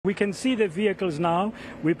We can see the vehicles now.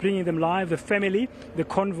 We're bringing them live. The family, the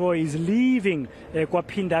convoy is leaving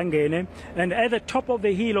Kwapindangene, and at the top of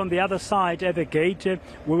the hill on the other side at the gate, we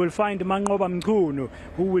will find Mangosuthu,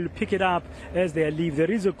 who will pick it up as they leave. There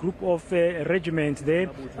is a group of regiments there,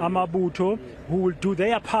 Amabutho, who will do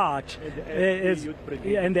their part,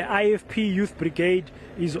 and the IFP Youth Brigade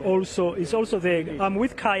is also there. I'm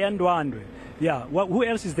with Kaya Ndwandwe. Yeah, who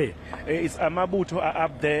else is there? It's Amabutho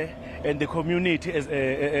up there, and the community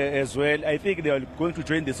as well. I think they are going to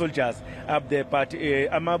join the soldiers up there, but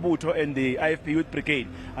Amabutho and the IFP Youth Brigade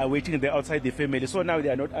are waiting there outside the family. So now they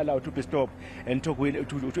are not allowed to be stopped and talk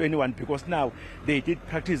to anyone, because now they did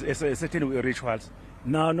practice certain rituals.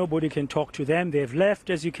 Now nobody can talk to them. They've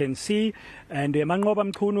left, as you can see. And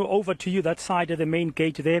Mangosuthu, over to you, that side of the main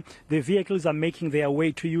gate there. The vehicles are making their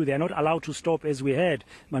way to you. They are not allowed to stop, as we heard.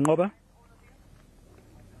 Mangoba?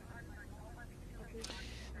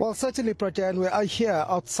 Well, certainly, Prajan, we are here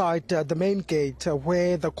outside the main gate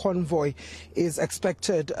where the convoy is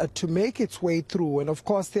expected to make its way through. And of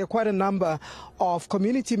course, there are quite a number of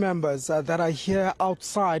community members that are here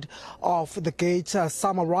outside of the gate,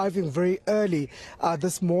 some arriving very early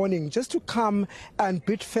this morning, just to come and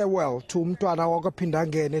bid farewell to Umntwana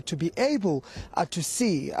Wakapindangene, to be able to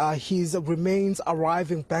see his remains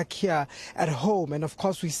arriving back here at home. And of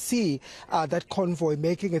course, we see that convoy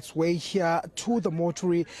making its way here to the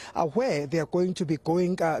mortuary, where they are going to be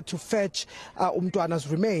going to fetch Umntwana's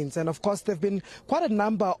remains. And of course, there have been quite a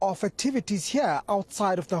number of activities here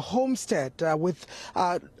outside of the homestead, with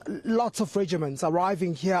lots of regiments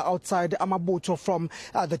arriving here outside Amabutho from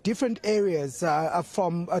the different areas,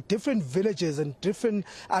 from different villages and different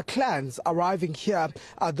clans arriving here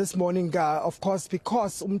this morning, of course,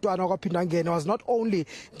 because Umntwana Wakapindangene was not only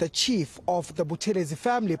the chief of the Buthelezi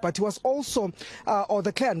family, but he was also, or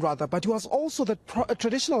the clan rather, but he was also the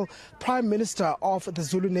traditional Prime Minister of the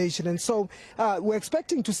Zulu nation. And so we're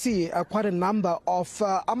expecting to see quite a number of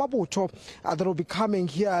Amabutho that will be coming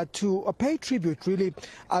here to pay tribute, really,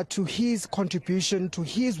 to his contribution, to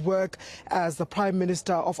his work as the Prime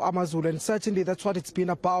Minister of AmaZulu. And certainly that's what it's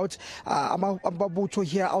been about. Amabutho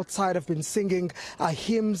here outside have been singing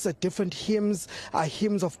hymns, different hymns,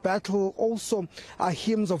 hymns of battle, also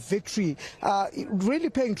hymns of victory, really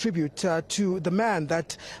paying tribute to the man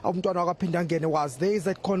that Umntwana Wakapindangene was. There is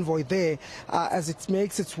that convoy there as it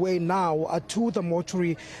makes its way now to the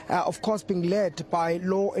mortuary, of course being led by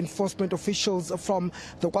law enforcement officials from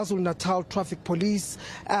the KwaZulu-Natal Traffic Police.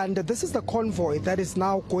 And this is the convoy that is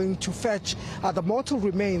now going to fetch the mortal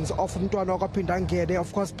remains of Umntwana Wakapindangene.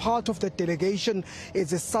 Of course, part of the delegation is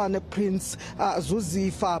his son, Prince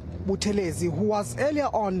Mangosuthu Buthelezi, who was earlier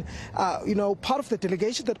on, part of the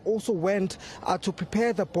delegation that also went to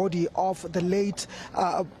prepare the body of the late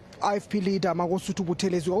IFP leader Mangosuthu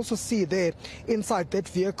Buthelezi. We also see there inside that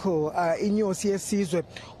vehicle iNkosi yesizwe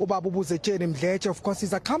uBaba uBuzetsheni Mdletshe. Of course,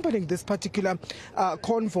 he's accompanying this particular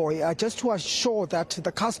convoy just to assure that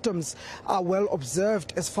the customs are well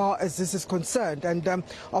observed as far as this is concerned. And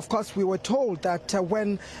of course, we were told that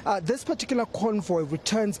when this particular convoy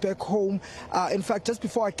returns back home, in fact, just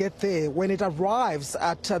before I get there, when it arrives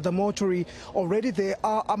at the mortuary, already there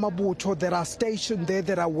are Amabutho that are stationed there,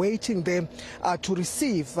 that are waiting there to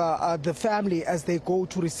receive the family as they go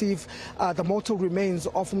to receive the mortal remains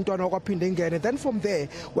of Umntwana Wakapindangene. And then from there,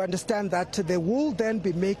 we understand that they will then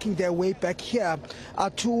be making their way back here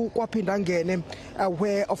to Kwapindangene,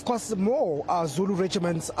 where, of course, more Zulu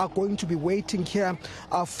regiments are going to be waiting here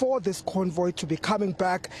for this convoy to be coming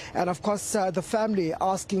back. And, of course, the family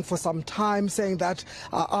asking for some time, saying that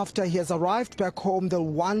after he has arrived back home, they'll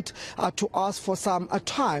want to ask for some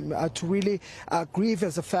time to really grieve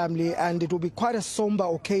as a family. And it will be quite a somber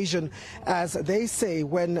occasion, as they say,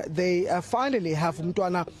 when they finally have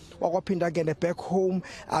Umntwana Wakapindangene back home.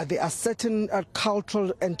 There are certain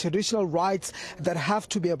cultural and traditional rites that have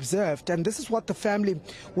to be observed, and this is what the family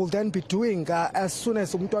will then be doing as soon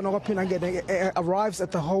as Umntwana Wakapindangene arrives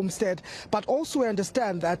at the homestead. But also we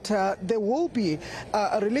understand that there will be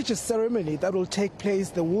a religious ceremony that will take place.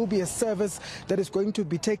 There will be a service that is going to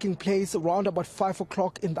be taking place around about 5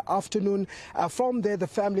 o'clock in the afternoon. From there, the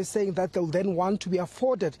family is saying that they'll then want to be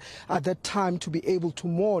afforded at that time to be able to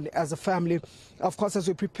mourn as a family, of course, as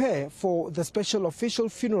we prepare for the special official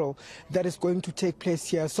funeral that is going to take place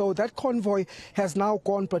here. So that convoy has now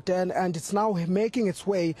gone, Praten, and it's now making its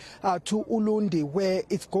way to Ulundi, where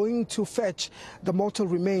it's going to fetch the mortal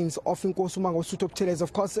remains of Inkosi Mangosuthu Buthelezi.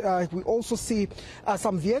 Of course, we also see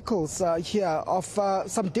some vehicles here of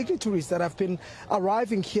some dignitaries that have been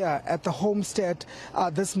arriving here at the homestead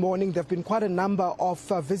this morning. There have been quite a number of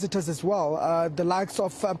visitors as well, the likes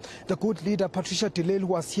of the good leader Patricia de Lille, who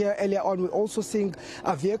was here earlier on. We're also seeing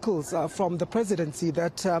vehicles from the presidency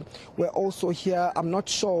that were also here. I'm not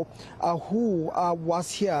sure who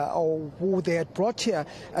was here or who they had brought here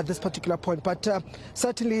at this particular point, but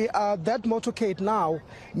certainly that motorcade now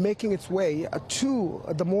making its way to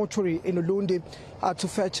the mortuary in Ulundi to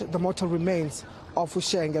fetch the mortal remains of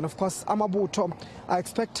Usheng. And of course, Amabutho are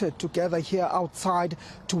expected to gather here outside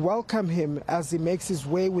to welcome him as he makes his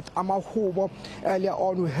way with Amahubo. Earlier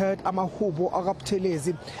on, we heard Amahubo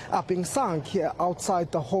Buthelezi being sung here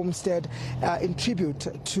outside the homestead in tribute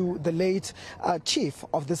to the late chief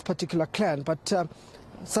of this particular clan. But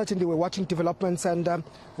certainly we're watching developments, and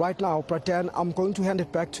right now, Bradan, I'm going to hand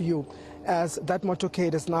it back to you as that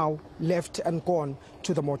motorcade is now left and gone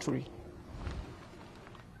to the mortuary.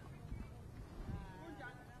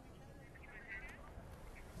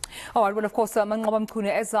 All right, well, of course, Mangobam Kune,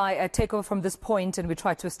 as I take over from this point and we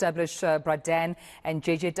try to establish Bradan and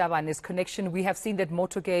JJ Tabane's connection, we have seen that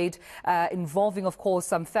motorcade involving, of course,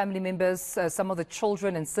 some family members, some of the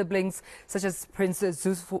children and siblings, such as Prince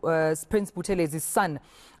Buthelezi's son,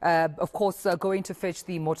 of course, going to fetch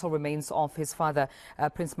the mortal remains of his father,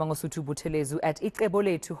 Prince Mangosuthu Buthelezi, at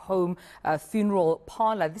eNCA home funeral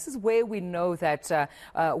parlor. This is where we know that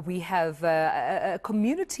we have a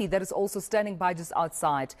community that is also standing by just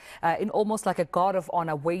outside, in almost like a guard of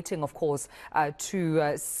honor, waiting, of course,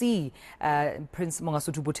 to see Prince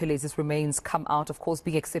Mangosuthu Buthelezi's remains come out, of course,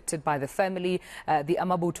 being accepted by the family. The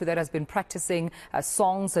Amabutho that has been practicing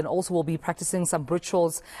songs and also will be practicing some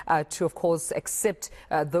rituals to, of course, accept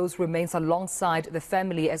those remains alongside the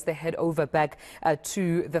family as they head over back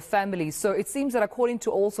to the family. So it seems that according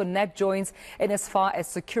to also Nat Joins, and as far as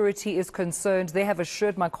security is concerned, they have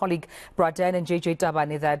assured my colleague Bradan and JJ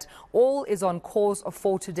Tabane that all is on course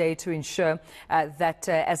for today to ensure that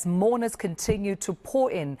as mourners continue to pour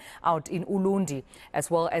in out in Ulundi, as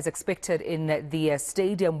well as expected in the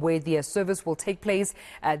stadium where the service will take place,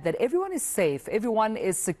 that everyone is safe, everyone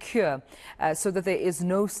is secure, so that there is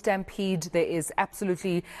no stampede, there is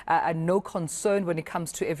absolutely no concern when it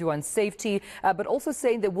comes to everyone's safety, but also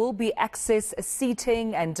saying there will be access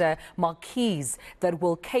seating and marquees that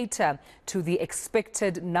will cater to the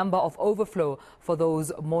expected number of overflow for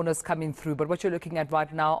those mourners coming through. But what you're looking at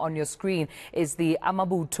right now on your screen is the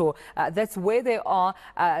Amabutho. That's where they are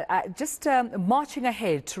just marching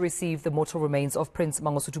ahead to receive the mortal remains of Prince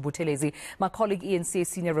Mangosuthu Buthelezi. My colleague eNCA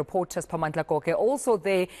senior reporter Spamandla Koke also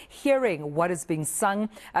there hearing what is being sung,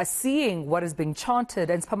 seeing what is being chanted.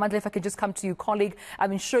 And Spamandla, if I can just come to you, colleague, I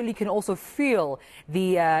mean, surely you can also feel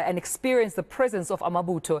the and experience the presence of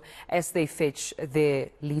Amabutho as they fetch their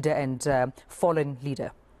leader and fallen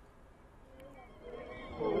leader.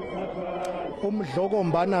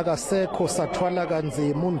 Umdlokombana kasekho sathwala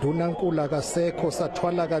kanzima undunankulu kasekho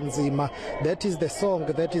sathwala kanzima. That is the song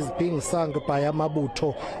that is being sung by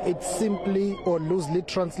Amabutho. It's simply or loosely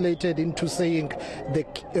translated into saying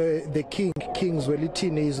the King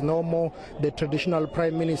Zwelithini is no more, the traditional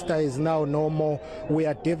prime minister is now no more. We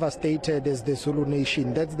are devastated as the Zulu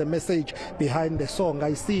nation. That's the message behind the song.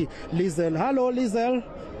 I see Lizel. Hello, Lizel.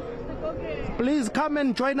 Please come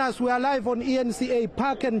and join us. We are live on eNCA.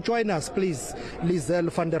 Park and join us, please.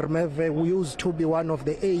 Lizel van der Merwe, who used to be one of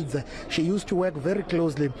the aides. She used to work very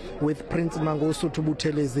closely with Prince Mangosuthu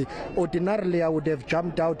Buthelezi. Ordinarily, I would have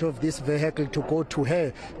jumped out of this vehicle to go to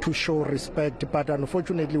her to show respect. But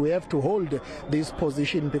unfortunately, we have to hold this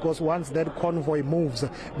position because once that convoy moves,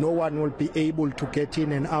 no one will be able to get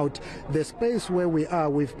in and out. The space where we are,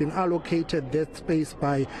 we've been allocated that space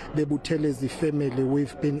by the Buthelezi family.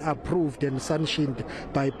 We've been approved and sanctioned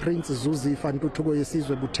by Prince Zuzi Fantutugo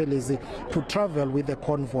Yesizwe Buthelezi to travel with the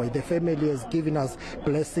convoy. The family has given us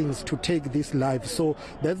blessings to take this live. So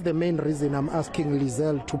that's the main reason I'm asking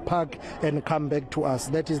Lizel to park and come back to us.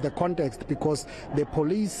 That is the context, because the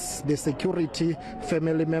police, the security,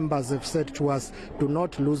 family members have said to us, do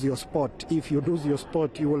not lose your spot. If you lose your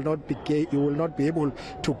spot, you will not be able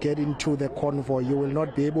to get into the convoy. You will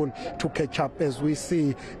not be able to catch up. As we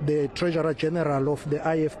see the Treasurer General of the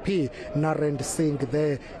IFP, Narend Singh,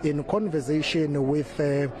 there in conversation with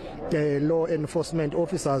law enforcement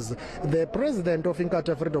officers. The president of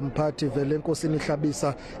eNCA Freedom Party, Velenkosini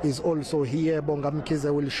Hlabisa, is also here.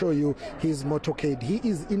 Bongamkize will show you his motorcade. He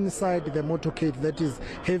is inside the motorcade that is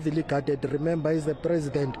heavily guarded. Remember, he's the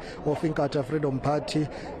president of eNCA Freedom Party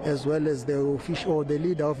as well as the official or the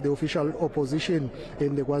leader of the official opposition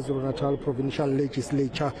in the KwaZulu-Natal provincial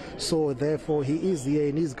legislature. So therefore, he is here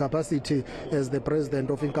in his capacity as the president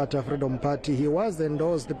of eNCA iNkatha Freedom Party. He was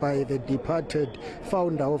endorsed by the departed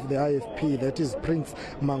founder of the IFP, that is Prince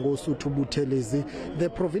Mangosuthu Buthelezi. The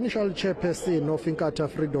provincial chairperson of iNkatha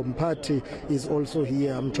Freedom Party is also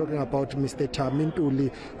here. I'm talking about Mr.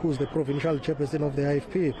 Tamintuli, who's the provincial chairperson of the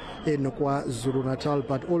IFP in KwaZulu-Natal,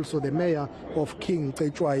 but also the mayor of King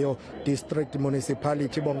Cetshwayo District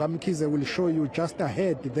Municipality. Bongamkize will show you just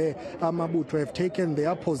ahead there. Amabutho have taken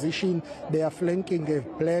their position. They are flanking a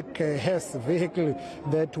black hearse vehicle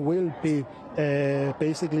that will be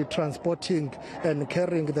basically transporting and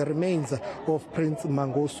carrying the remains of Prince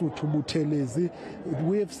Mangosuthu Buthelezi.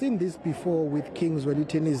 We have seen this before with King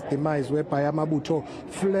Zwelithini's demise, whereby Amabutho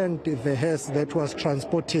flanked the hearse that was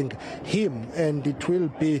transporting him, and it will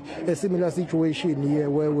be a similar situation here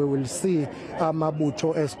where we will see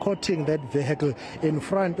Amabutho escorting that vehicle. In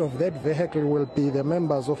front of that vehicle will be the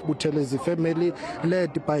members of Buthelezi family,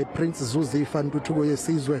 led by Prince Zuzifa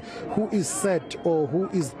Ntuthuko, who is set or who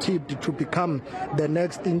is tipped to become the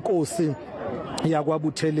next eNCA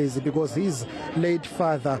Buthelezi, because his late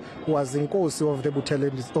father was eNCA of the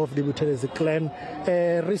Buthelezi clan.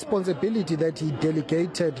 A responsibility that he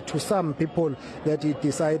delegated to some people that he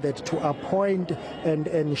decided to appoint and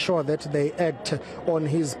ensure that they act on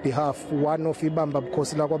his behalf. One of Ibamba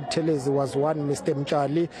Buthelezi was one Mr.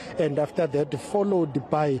 Mchali, and after that followed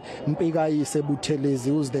by Mpigayise Buthelezi,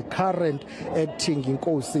 who is the current acting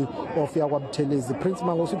eNCA of Buthelezi. Prince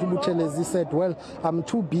Mangosuthu Buthelezi said, well, I'm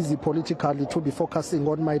too busy politically to be focusing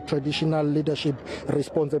on my traditional leadership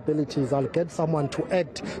responsibilities. I'll get someone to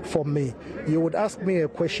act for me. You would ask me a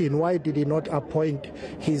question, why did he not appoint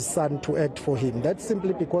his son to act for him? That's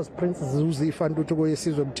simply because Prince Zuzifa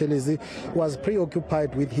Ntuthuko Buthelezi was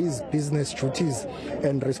preoccupied with his business duties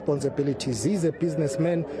and responsibilities. He's a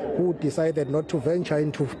businessman who decided not to venture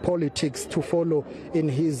into politics to follow in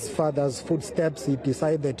his father's footsteps. He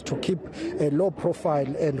decided to keep a low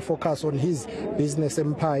profile and focus on his business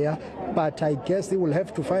empire. But I guess he will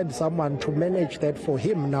have to find someone to manage that for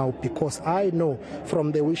him now, because I know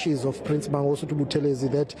from the wishes of Prince Mangosuthu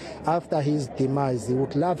Buthelezi that after his demise, he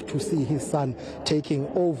would love to see his son taking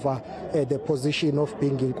over the position of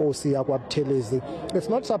being eNkosi Buthelezi. It's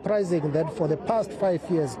not surprising that for the past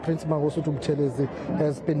 5 years, Prince Mangosuthu Buthelezi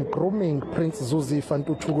has been grooming Prince Zuzifa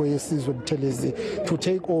Buthelezi to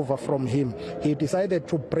take over from him. He decided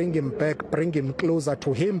to bring him back, bring him closer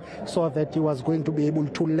to him, so that he was going to be able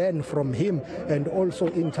to learn from him and also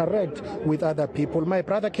interact with other people. My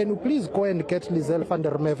brother, can you please go and get Lizelle van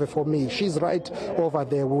der Merwe for me? She's right over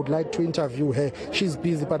there. We would like to interview her. She's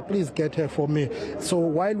busy, but please get her for me. So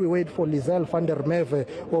while we wait for Lizelle van der Merwe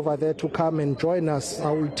over there to come and join us, I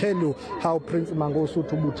will tell you how Prince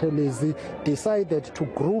Mangosuthu Buthelezi decided to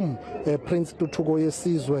groom Prince Ntuthuko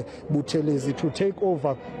Buthelezi to take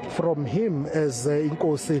over from him as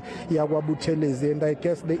eNkosi Buthelezi. And I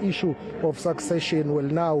guess the issue of succession will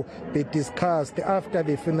now be discussed after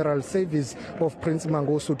the funeral service of Prince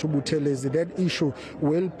Mangosuthu Buthelezi. That issue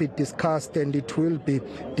will be discussed and it will be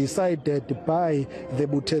decided by the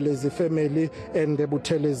Buthelezi family and the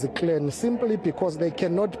Buthelezi clan, simply because there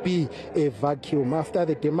cannot be a vacuum. After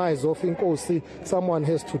the demise of eNkosi, someone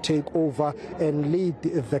has to take over and lead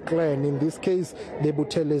the clan, in this case the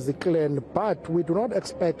Buthelezi clan. But we do not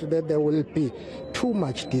expect that there will be too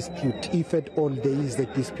much dispute, if at all there is a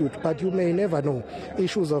dispute, but you may never know.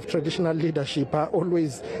 Issues of traditional leadership are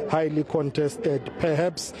always highly contested.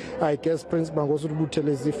 Perhaps, I guess, Prince Mangosuthu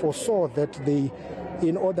Buthelezi foresaw that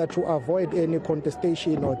in order to avoid any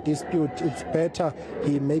contestation or dispute, it's better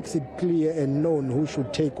he makes it clear and known who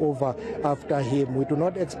should take over after him. We do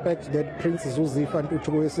not expect that Prince Zuzifa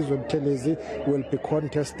Buthelezi will be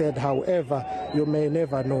contested. However, you may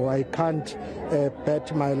never know. I can't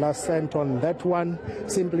bet my last cent on that one,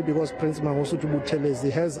 simply because Prince Mangosuthu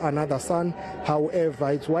Buthelezi has another son. However,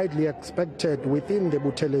 it's widely expected within the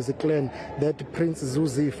Buthelezi clan that Prince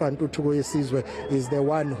Zuzifa is the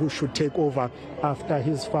one who should take over after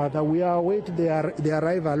his father. We are awaiting the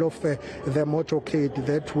arrival of the motorcade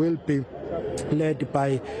that will be led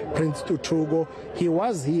by Prince Ntuthuko. He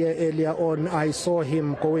was here earlier on. I saw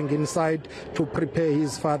him going inside to prepare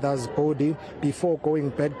his father's body before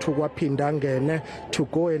going back to Wapindangene to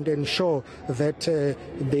go and ensure that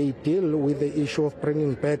they deal with the issue of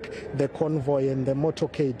bringing back the convoy and the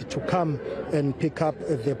motorcade to come and pick up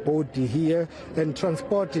the body here and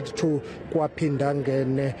transport it to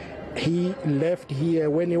Wapindangene. he left here.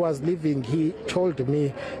 When he was leaving, he told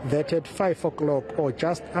me that at 5 o'clock or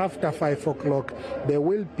just after 5 o'clock, there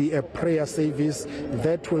will be a prayer service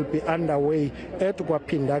that will be underway at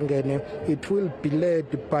Kwaphindangene. It will be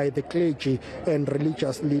led by the clergy and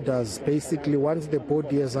religious leaders. Basically, once the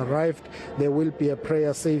body has arrived, there will be a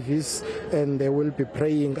prayer service and they will be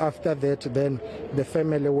praying. After that, then the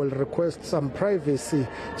family will request some privacy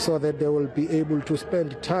so that they will be able to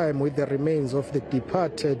spend time with the remains of the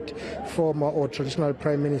departed former or traditional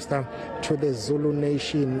prime minister to the Zulu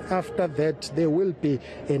nation. After that, there will be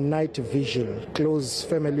a night vigil. Close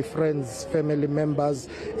family, friends, family members,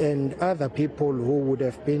 and other people who would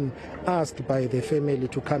have been asked by the family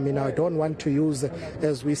to come in. I don't want to use,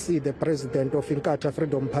 as we see the president of eNCA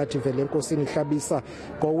Freedom Party, Velenkosini Hlabisa,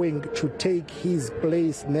 going to take his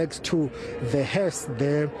place next to the hearse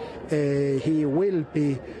there. He will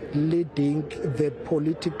be leading the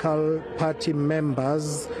political party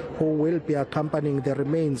members who will be accompanying the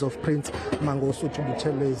remains of Prince Mangosuthu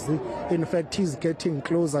Buthelezi. In fact, he's getting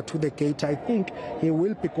closer to the gate. I think he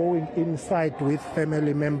will be going inside with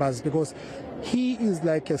family members because he is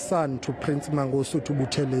like a son to Prince Mangosuthu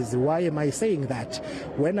Buthelezi. Why am I saying that?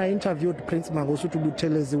 When I interviewed Prince Mangosuthu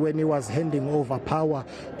Buthelezi when he was handing over power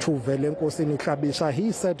to Velenkosini Hlabisa,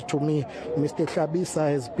 he said to me, Mr.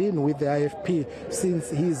 Hlabisa has been with the IFP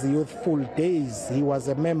since his youthful days. He was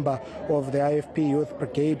a member of the IFP Youth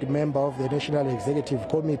Brigade, member of the National Executive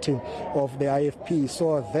Committee of the IFP.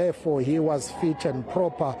 So therefore, he was fit and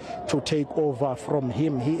proper to take over from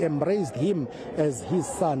him. He embraced him as his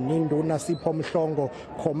son. Induna Sipho Mhlongo,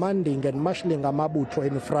 commanding and marshalling amabutho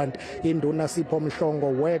in front. Induna Sipho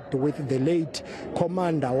Mhlongo worked with the late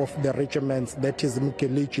commander of the regiments, that is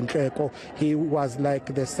Mkelichi Nhleko. He was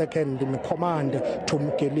like the second in command to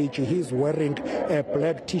Mkelichi. He's wearing a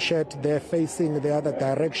black t-shirt there facing the other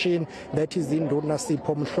direction. That is Induna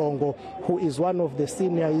Sipho Mhlongo, who is one of the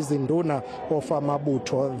senior Izinduna of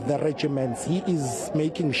amabutho, the regiments. He is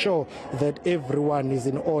making sure that everyone is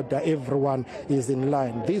in order, everyone is in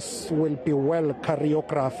line. This will be well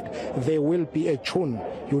choreographed. There will be a tune.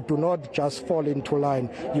 You do not just fall into line.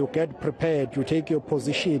 You get prepared. You take your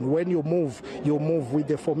position. When you move with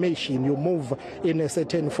the formation. You move in a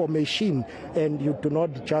certain formation, and you do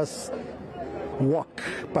not just walk,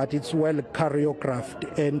 but it's well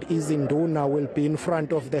choreographed. And Izinduna will be in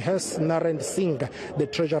front of the hearse. Narend Singh, the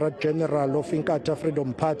Treasurer General of eNCA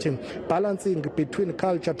Freedom Party, balancing between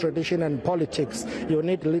culture, tradition and politics. You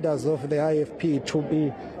need leaders of the IFP to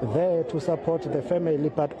be there to support the family,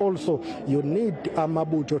 but also you need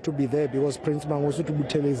amabutho to be there because Prince Mangosuthu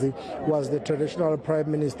Buthelezi was the traditional prime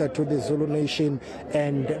minister to the Zulu nation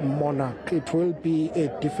and monarch. It will be a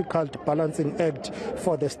difficult balancing act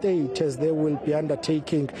for the state as they will be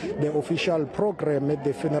undertaking the official program at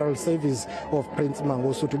the funeral service of Prince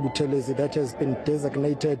Mangosuthu Buthelezi that has been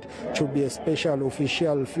designated to be a special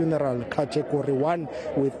official funeral category 1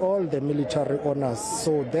 with all the military honors.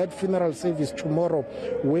 So that funeral service tomorrow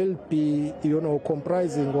will be,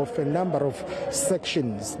 comprising of a number of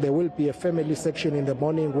sections. There will be a family section in the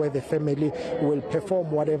morning where the family will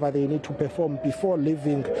perform whatever they need to perform before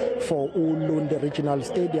leaving for Ulunde Regional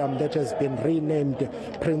Stadium that has been renamed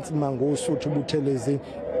Prince Mangosuthu Buthelezi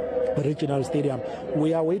Regional Stadium.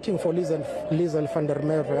 We are waiting for Liesl van der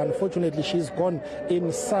Merwe. Unfortunately, she's gone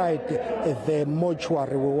inside the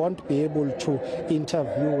mortuary. We won't be able to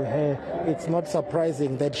interview her. It's not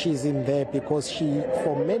surprising that she's in there because she,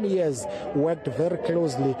 for many years, worked very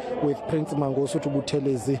closely with Prince Mangosuthu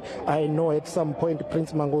Buthelezi. I know at some point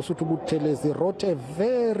Prince Mangosuthu Buthelezi wrote a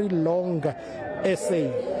very long essay,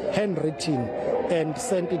 handwritten, and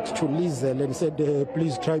sent it to Liesl and said,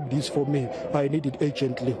 please type this for me. I need it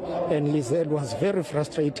urgently. And Liesl was very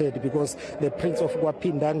frustrated because the Prince of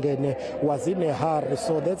Kwaphindangene was in a hurry.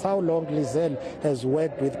 So that's how long Liesl has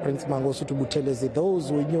worked with Prince Mangosuthu Buthelezi. Those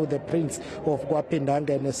who knew the Prince of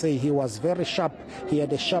Kwaphindangene say he was very sharp. He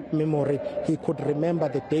had a sharp memory. He could remember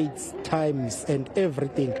the dates, times, and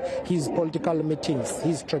everything. His political meetings,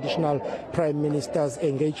 his traditional prime minister's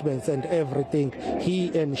engagements, and everything.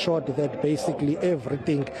 He ensured that basically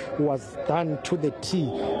everything was done to the T,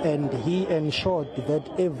 and he ensured that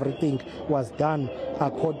everything was done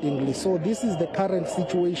accordingly. So this is the current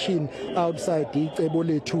situation outside the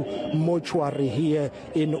Itsebolethu mortuary here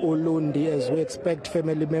in Ulundi, as we expect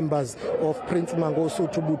family members of Prince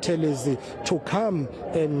Mangosuthu Buthelezi to come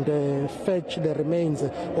and fetch the remains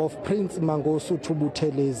of Prince Mangosuthu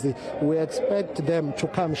Buthelezi. We expect them to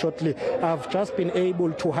come shortly. I've just been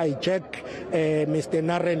able to hijack Mr.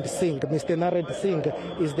 Narendra Singh. Mr. Narendra Singh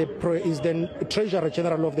is the Treasurer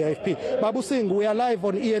General of the IFP. Babu Singh, we are live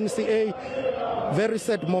on eNCA. Very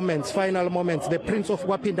sad moments, final moments. The Prince of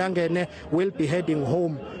Wapindangene will be heading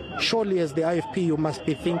home. Surely as the IFP you must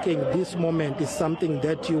be thinking this moment is something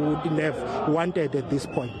that you wouldn't have wanted at this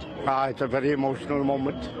point. It's a very emotional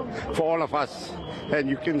moment for all of us, and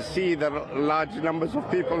you can see the large numbers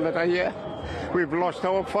of people that are here. We've lost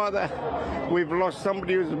our father. We've lost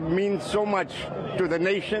somebody who means so much to the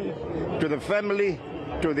nation, to the family,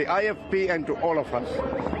 to the IFP, and to all of us.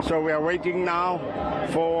 So we are waiting now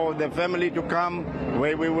for the family to come,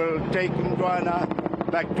 where we will take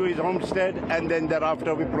Ndwana back to his homestead, and then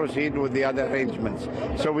thereafter we proceed with the other arrangements.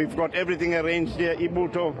 So we've got everything arranged here.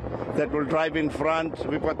 Ibuto that will drive in front.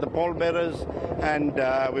 We've got the pallbearers, and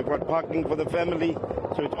we've got parking for the family.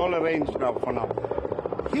 So it's all arranged now for now.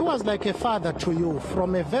 He was like a father to you.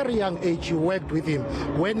 From a very young age you worked with him.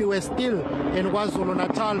 When you were still in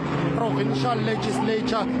KwaZulu-Natal provincial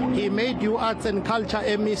legislature, he made you arts and culture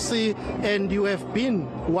MEC, and you have been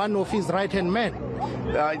one of his right-hand men.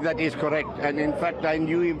 That is correct, and in fact I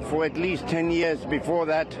knew him for at least 10 years before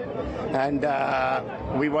that, and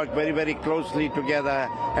we worked very, very closely together,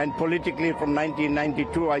 and politically from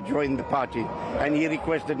 1992 I joined the party, and he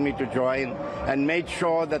requested me to join and made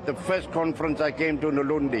sure that the first conference I came to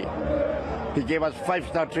Nulundi, he gave us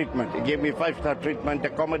 5-star treatment. He gave me 5-star treatment,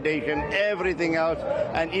 accommodation, everything else,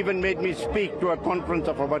 and even made me speak to a conference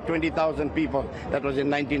of about 20,000 people. That was in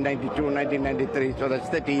 1992, 1993, so that's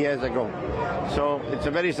 30 years ago. So it's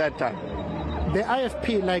a very sad time. The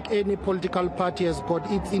IFP, like any political party, has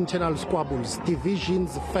got its internal squabbles,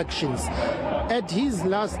 divisions, factions. At his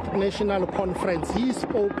last national conference, he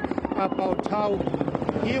spoke about how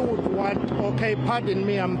he would want, okay, pardon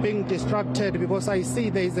me, I'm being distracted because I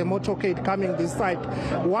see there is a motorcade coming this side.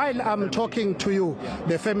 While I'm talking to you,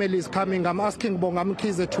 the family is coming. I'm asking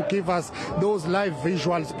Bongamkize to give us those live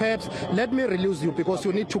visuals. Perhaps let me release you because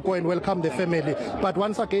you need to go and welcome the family. But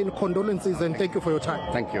once again, condolences and thank you for your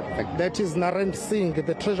time. Thank you. Thank you. That is Narendra Singh,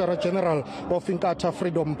 the Treasurer General of eNCA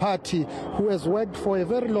Freedom Party, who has worked for a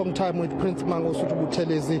very long time with Prince Mangosuthu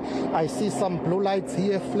Buthelezi. I see some blue lights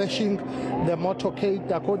here flashing. The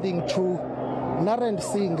motorcade, according to Narendra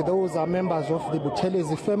Singh, those are members of the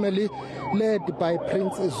Buthelezi family, led by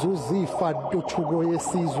Prince Zuzifa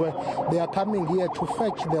Ntuthuko. They are coming here to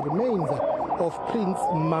fetch the remains of Prince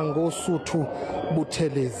Mangosuthu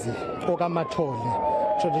Buthelezi.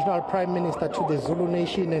 Okamatole, traditional prime minister to the Zulu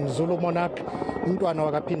nation and Zulu monarch, Ndwana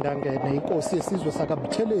wakaphindangene, inkosi yesizwe saka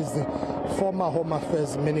Buthelezi, former Home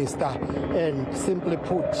Affairs minister, and simply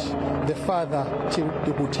put, the father to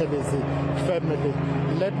the Buthelezi family.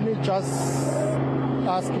 Let me just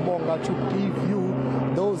ask Bonga to give you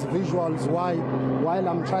those visuals while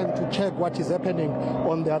I'm trying to check what is happening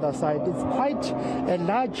on the other side. It's quite a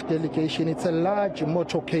large delegation. It's a large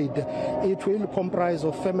motorcade. It will comprise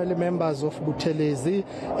of family members of Buthelezi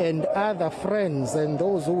and other friends and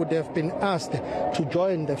those who would have been asked to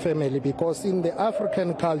join the family, because in the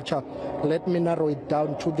African culture, let me narrow it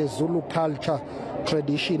down to the Zulu culture,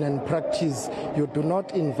 tradition and practice, you do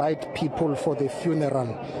not invite people for the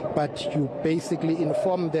funeral, but you basically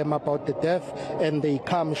inform them about the death and they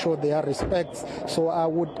come, show their respects. So I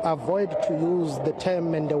would avoid to use the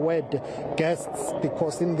term and the word guests,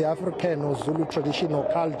 because in the African or Zulu tradition or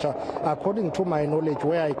culture, according to my knowledge,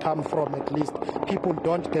 where I come from at least, people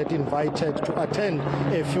don't get invited to attend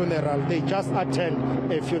a funeral. They just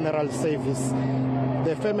attend a funeral service.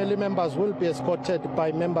 The family members will be escorted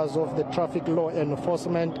by members of the traffic law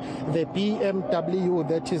enforcement. The BMW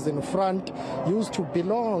that is in front used to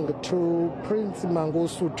belong to Prince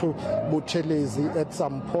Mangosuthu Buthelezi at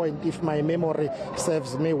some point, if my memory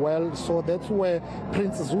serves me well. So that's where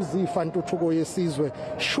Prince Zuzifa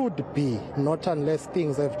Ntuthuko should be, not unless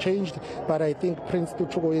things have changed. But I think Prince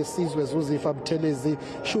Zuzifa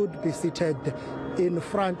Buthelezi should be seated in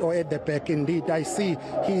front or at the back. Indeed, I see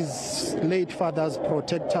his late father's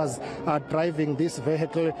protectors are driving this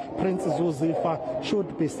vehicle. Prince Zuzifa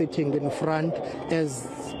should be sitting in front as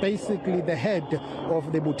basically the head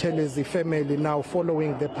of the Buthelezi family. Now,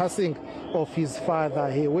 following the passing of his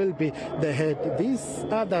father, he will be the head. This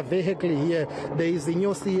other vehicle here, there is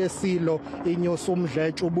Inyosi Yesilo, Inyosi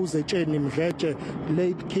Mdletshe, Ubuzecheni Mdletshe,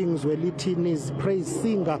 late King Zwelithini's praise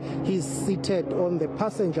singer. He's seated on the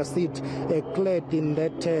passenger seat, clad in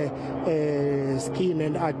that skin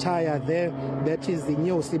and attire there. That is the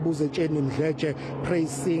Inyosi Ubuzecheni Mdletshe, praise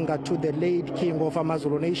singer to the late King of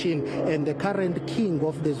AmaZulu Nation and the current King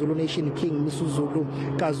of the the Zulu Nation, King Mangosuthu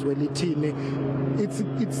Buthelezi.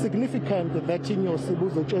 It's significant that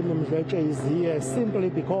Nyosibuzo Mdletshe is here simply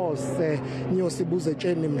because Nyosibuzo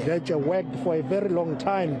Mdletshe worked for a very long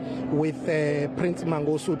time with Prince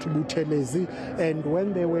Mangosuthu Buthelezi, and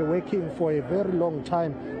when they were working for a very long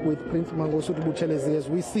time with Prince Mangosuthu Buthelezi, as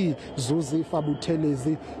we see Zuzifa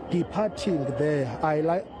Buthelezi departing there,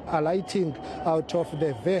 alighting out of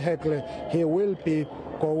the vehicle, he will be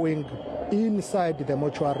going inside the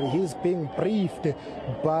mortuary. He's being briefed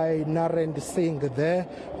by Narend Singh there,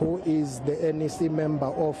 who is the NEC member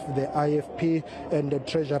of the IFP and the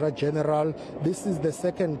Treasurer General. This is the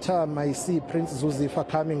second time I see Prince Zuzifa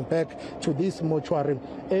coming back to this mortuary.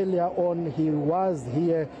 Earlier on, he was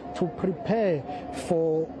here to prepare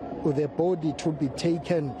for the body to be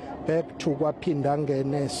taken back to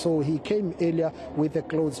Kwapindangene. So he came earlier with the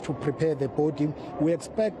clothes to prepare the body. We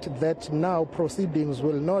expect that now proceedings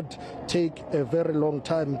will not take a very long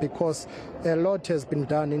time because a lot has been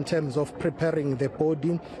done in terms of preparing the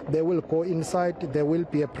body. They will go inside, there will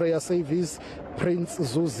be a prayer service. Prince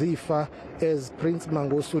Zuzifa, as Prince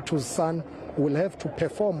Mangosuthu's son, will have to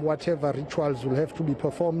perform whatever rituals will have to be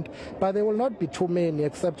performed, but there will not be too many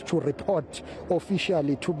except to report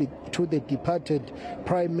officially to the departed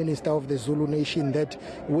Prime Minister of the Zulu Nation that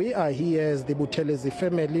we are here as the Buthelezi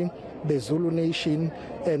family, the Zulu Nation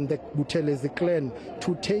and the Buthelezi clan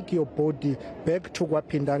to take your body back to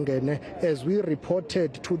Kwapindangene, as we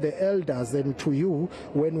reported to the elders and to you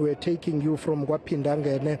when we were taking you from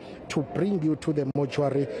Kwapindangene to bring you to the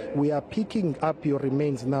mortuary. We are picking up your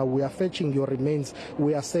remains now. We are fetching your remains.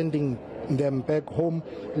 We are sending them back home.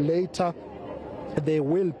 Later, there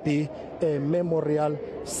will be a memorial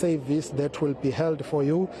service that will be held for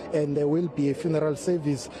you, and there will be a funeral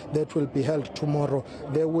service that will be held tomorrow.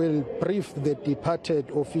 They will brief the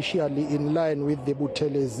departed officially in line with the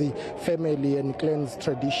Buthelezi family and clan's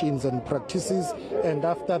traditions and practices, and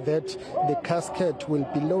after that the casket will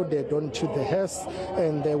be loaded onto the hearse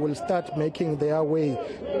and they will start making their way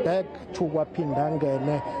back to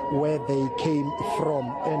Kwapindangene where they came from.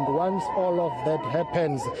 And once all of that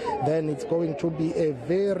happens, then it's going to be a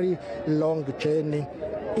very long journey.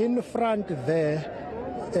 In front there,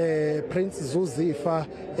 Prince Zuzifa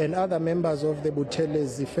and other members of the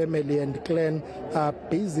Buthelezi family and clan are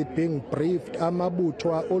busy being briefed.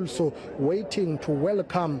 Amabutho are also waiting to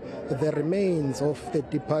welcome the remains of the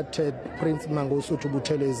departed Prince Mangosuthu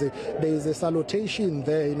Buthelezi. There is a salutation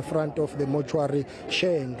there in front of the mortuary,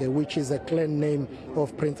 Shenge, which is a clan name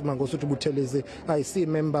of Prince Mangosuthu Buthelezi. I see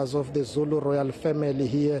members of the Zulu royal family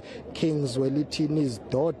here. King Zwelithini's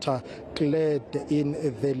daughter, clad in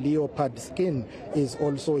the leopard skin, is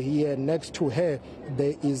also here. Next to her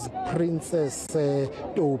there is Princess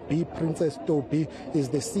Tobi. Princess Tobi is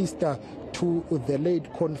the sister to the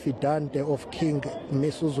late confidant of King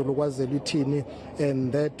Mesuzulu Wazelithini,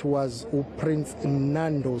 and that was Prince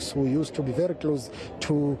Nandos, who used to be very close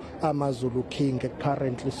to Amazulu King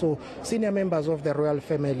currently. So senior members of the royal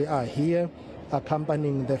family are here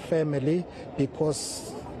accompanying the family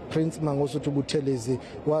because Prince Mangosuthu Buthelezi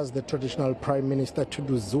was the traditional prime minister to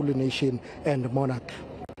the Zulu Nation and monarch.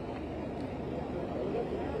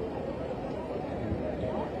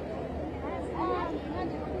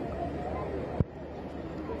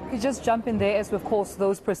 You just jump in there, as of course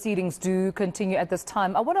those proceedings do continue at this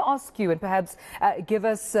time. I want to ask you and perhaps give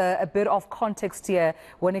us a bit of context here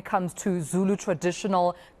when it comes to Zulu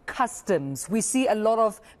traditional customs. We see a lot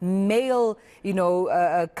of male,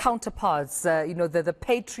 counterparts, the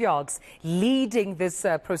patriarchs leading this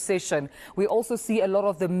procession. We also see a lot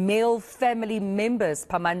of the male family members,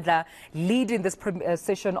 Pamandla, leading this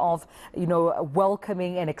procession of,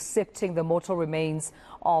 welcoming and accepting the mortal remains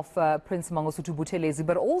of Prince Mangosuthu Buthelezi,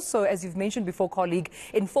 but also, as you've mentioned before, colleague,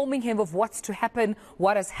 informing him of what's to happen,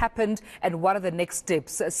 what has happened, and what are the next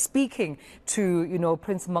steps. Speaking to,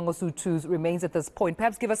 Prince Mangosuthu's remains at this point,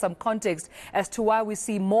 perhaps give us some context as to why we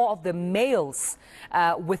see more of the males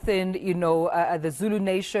within, the Zulu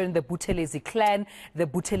Nation, the Buthelezi clan, the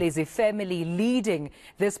Buthelezi family leading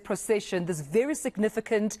this procession, this very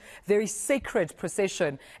significant, very sacred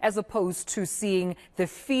procession, as opposed to seeing the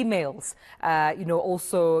females,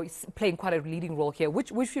 also playing quite a leading role here,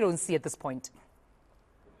 which we don't see at this point.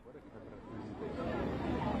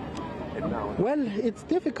 Well, it's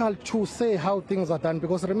difficult to say how things are done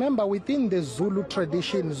because remember, within the Zulu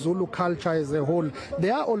tradition, Zulu culture as a whole,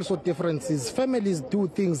 there are also differences. Families do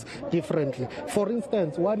things differently. For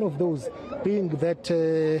instance, one of those being that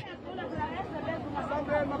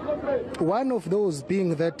One of those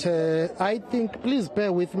being that I think, please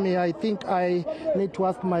bear with me, I think I need to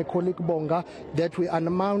ask my colleague Bonga that we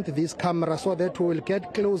unmount this camera so that we will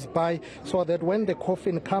get close by, so that when the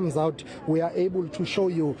coffin comes out, we are able to show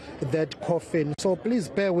you that coffin. So please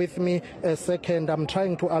bear with me a second. I'm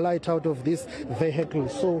trying to alight out of this vehicle.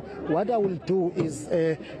 So what I will do is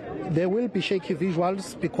there will be shaky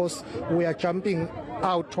visuals because we are jumping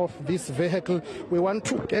out of this vehicle. We want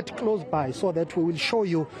to get close by so that we will show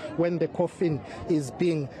you when the coffin is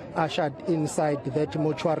being ushered inside that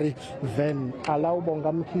mortuary van. Allow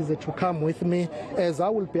Bonga Mkhize to come with me as I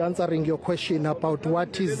will be answering your question about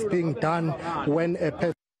what is being done when a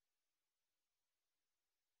person.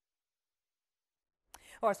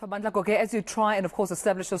 All right, Pamandla Goge, as you try and, of course,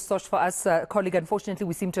 establish a search for us, colleague, unfortunately,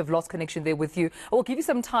 we seem to have lost connection there with you. We'll give you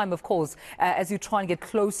some time, of course, as you try and get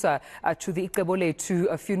closer to the Ikebole, to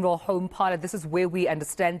a funeral home parlor. This is where we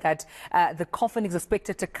understand that the coffin is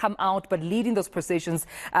expected to come out, but leading those processions,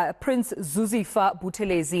 Prince Zuzifa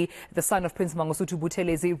Buthelezi, the son of Prince Mangosuthu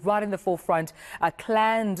Buthelezi, right in the forefront,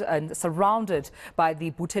 clanned and surrounded by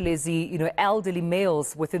the Buthelezi, elderly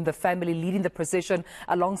males within the family, leading the procession.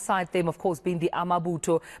 Alongside them, of course, being the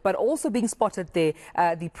Amabuto, but also being spotted there,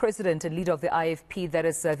 the president and leader of the IFP, that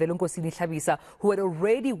is Velonkosi Hlabisa, who had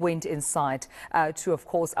already went inside to, of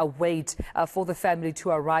course, await for the family to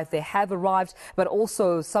arrive. They have arrived, but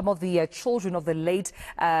also some of the children of the late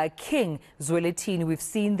King Zwelithini. We've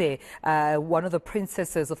seen there one of the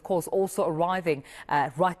princesses, of course, also arriving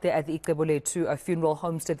right there at the Ikebole to a funeral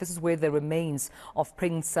homestead. This is where the remains of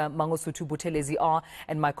Prince Mangosuthu Buthelezi are,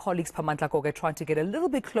 and my colleagues Pamandla Goge trying to get a little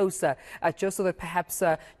bit closer just so that perhaps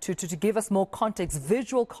to give us more context,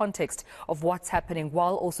 visual context of what's happening,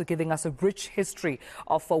 while also giving us a rich history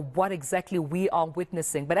of what exactly we are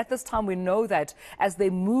witnessing. But at this time, we know that as they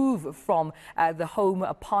move from the home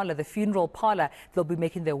parlor, the funeral parlor, they'll be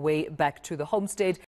making their way back to the homestead,